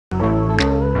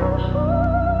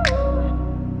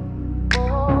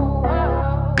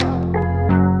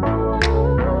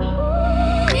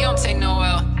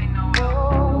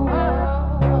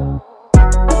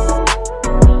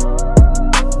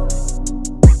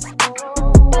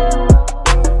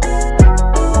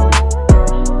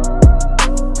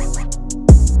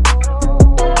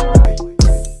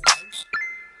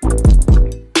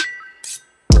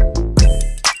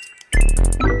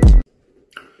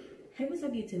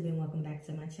YouTube and welcome back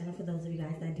to my channel. For those of you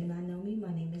guys that do not know me,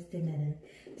 my name is Danetta.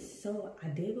 So I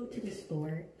did go to the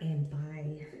store and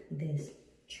buy this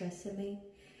Tresemme.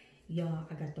 Y'all,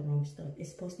 I got the wrong stuff.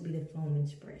 It's supposed to be the foaming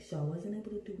spray, so I wasn't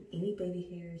able to do any baby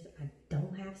hairs. I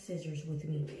don't have scissors with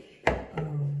me.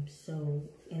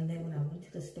 And then when I went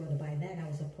to the store to buy that, I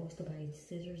was supposed to buy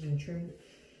scissors and trim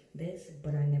this,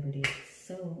 but I never did.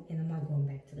 So, and I'm not going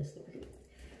back to the store.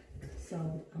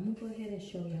 So I'm gonna go ahead and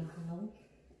show y'all how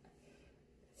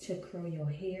to curl your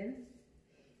hair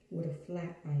with a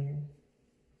flat iron.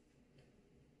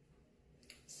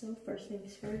 So first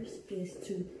things first is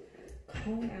to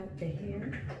comb out the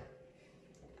hair.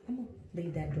 I'm gonna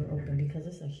leave that door open because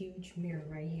it's a huge mirror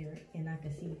right here and I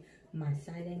can see my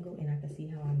side angle and I can see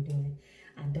how I'm doing.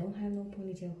 I don't have no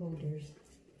ponytail holders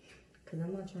because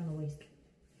I'm not trying to waste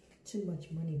too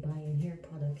much money buying hair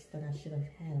products that I should have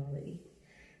had already.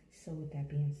 So with that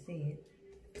being said,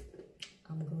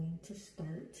 I'm going to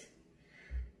start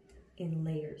in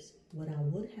layers. What I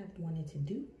would have wanted to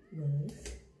do was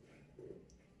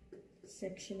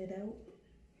section it out,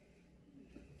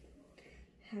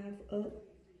 half up,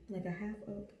 like a half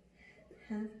up,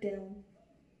 half down,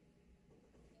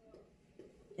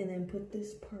 and then put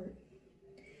this part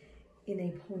in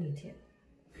a ponytail.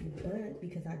 But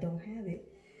because I don't have it,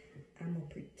 I'm gonna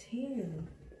pretend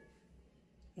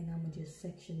and I'm gonna just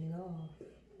section it off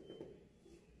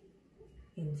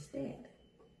instead.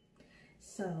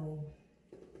 So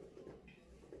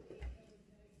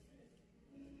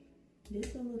this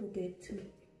is a little bit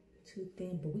too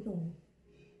thin, but we're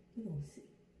gonna see.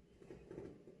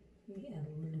 Let me add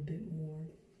a little bit more.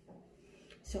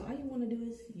 So all you want to do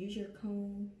is use your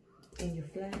comb and your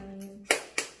flat iron.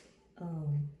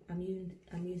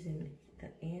 I'm using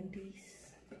the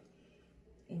Andes,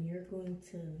 and you're going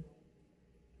to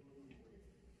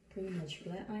pretty much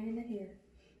flat iron the hair.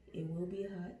 It will be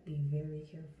hot, be very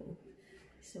careful.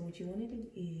 So what you want to do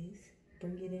is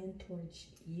bring it in towards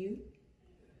you,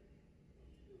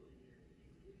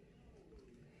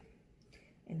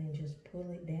 and then just pull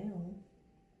it down.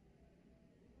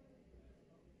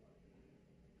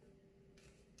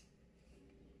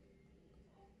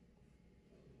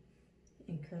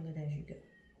 And curl it as you go.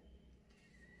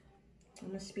 I'm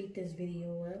gonna speed this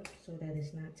video up so that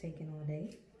it's not taking all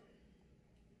day.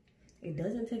 It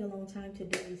doesn't take a long time to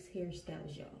do these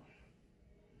hairstyles, y'all.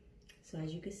 So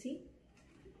as you can see,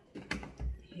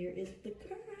 here is the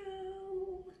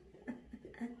curl.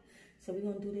 So we're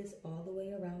gonna do this all the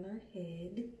way around our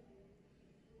head.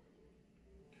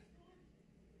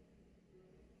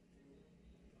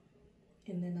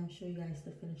 And then I'll show you guys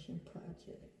the finishing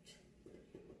project.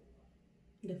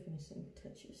 The finishing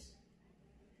touches.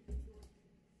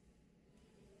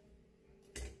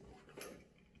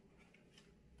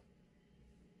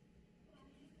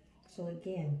 So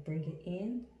again, bring it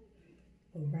in,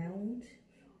 around,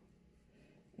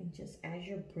 and just as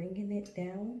you're bringing it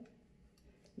down,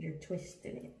 you're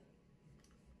twisting it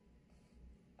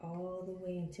all the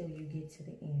way until you get to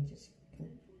the end. Just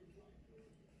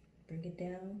bring it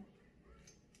down,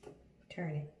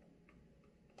 turn it,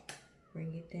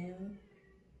 bring it down,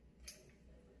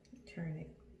 turn it.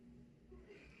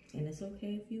 And it's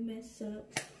okay if you mess up.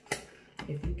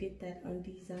 If you get that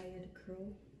undesired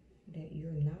curl that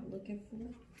you're not looking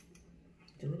for,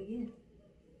 do it again.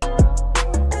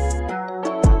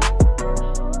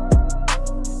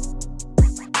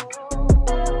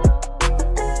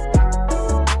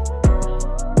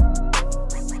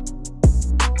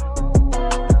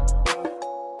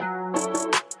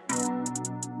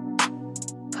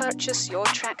 Purchase your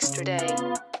tracks today.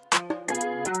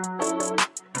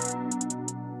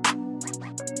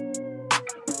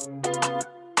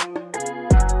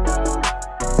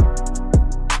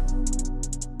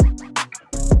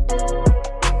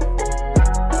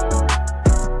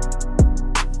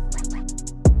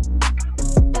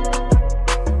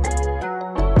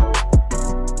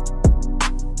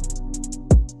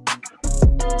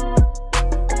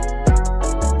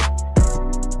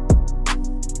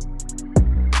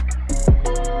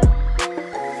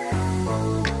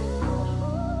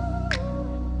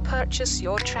 Purchase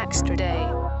your tracks today.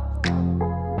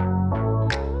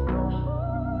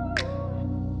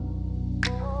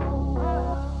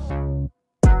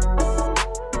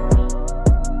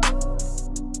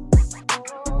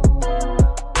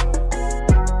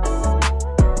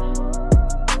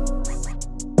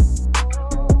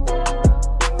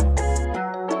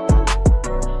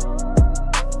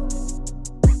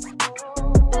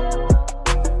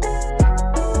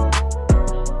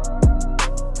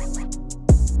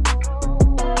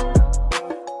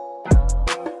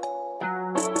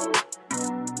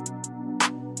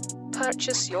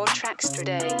 Trackster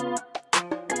Day.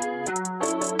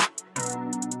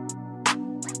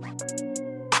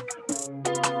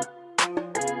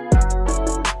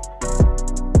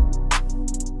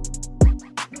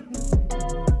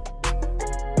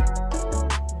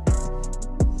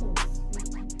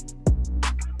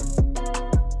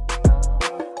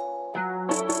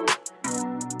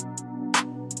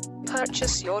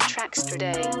 Purchase your tracks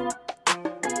today.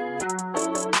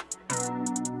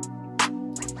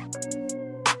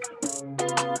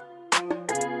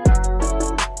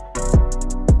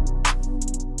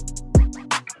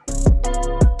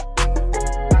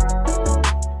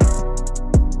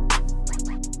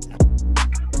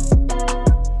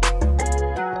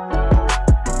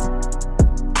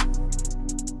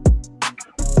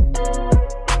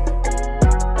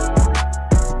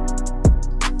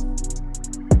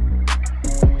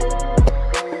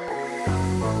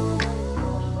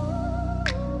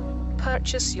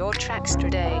 Purchase your tracks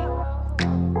today.